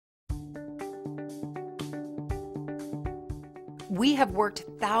We have worked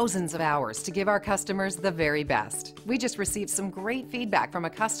thousands of hours to give our customers the very best. We just received some great feedback from a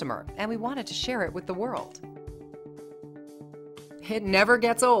customer, and we wanted to share it with the world. It never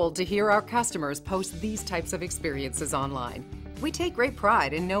gets old to hear our customers post these types of experiences online. We take great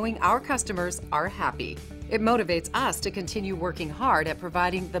pride in knowing our customers are happy. It motivates us to continue working hard at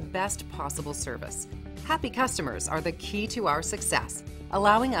providing the best possible service. Happy customers are the key to our success,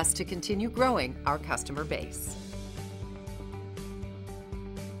 allowing us to continue growing our customer base.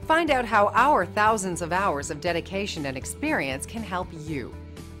 Find out how our thousands of hours of dedication and experience can help you.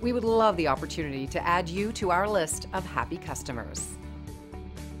 We would love the opportunity to add you to our list of happy customers.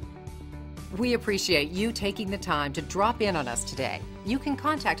 We appreciate you taking the time to drop in on us today. You can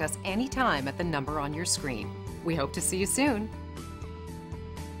contact us anytime at the number on your screen. We hope to see you soon.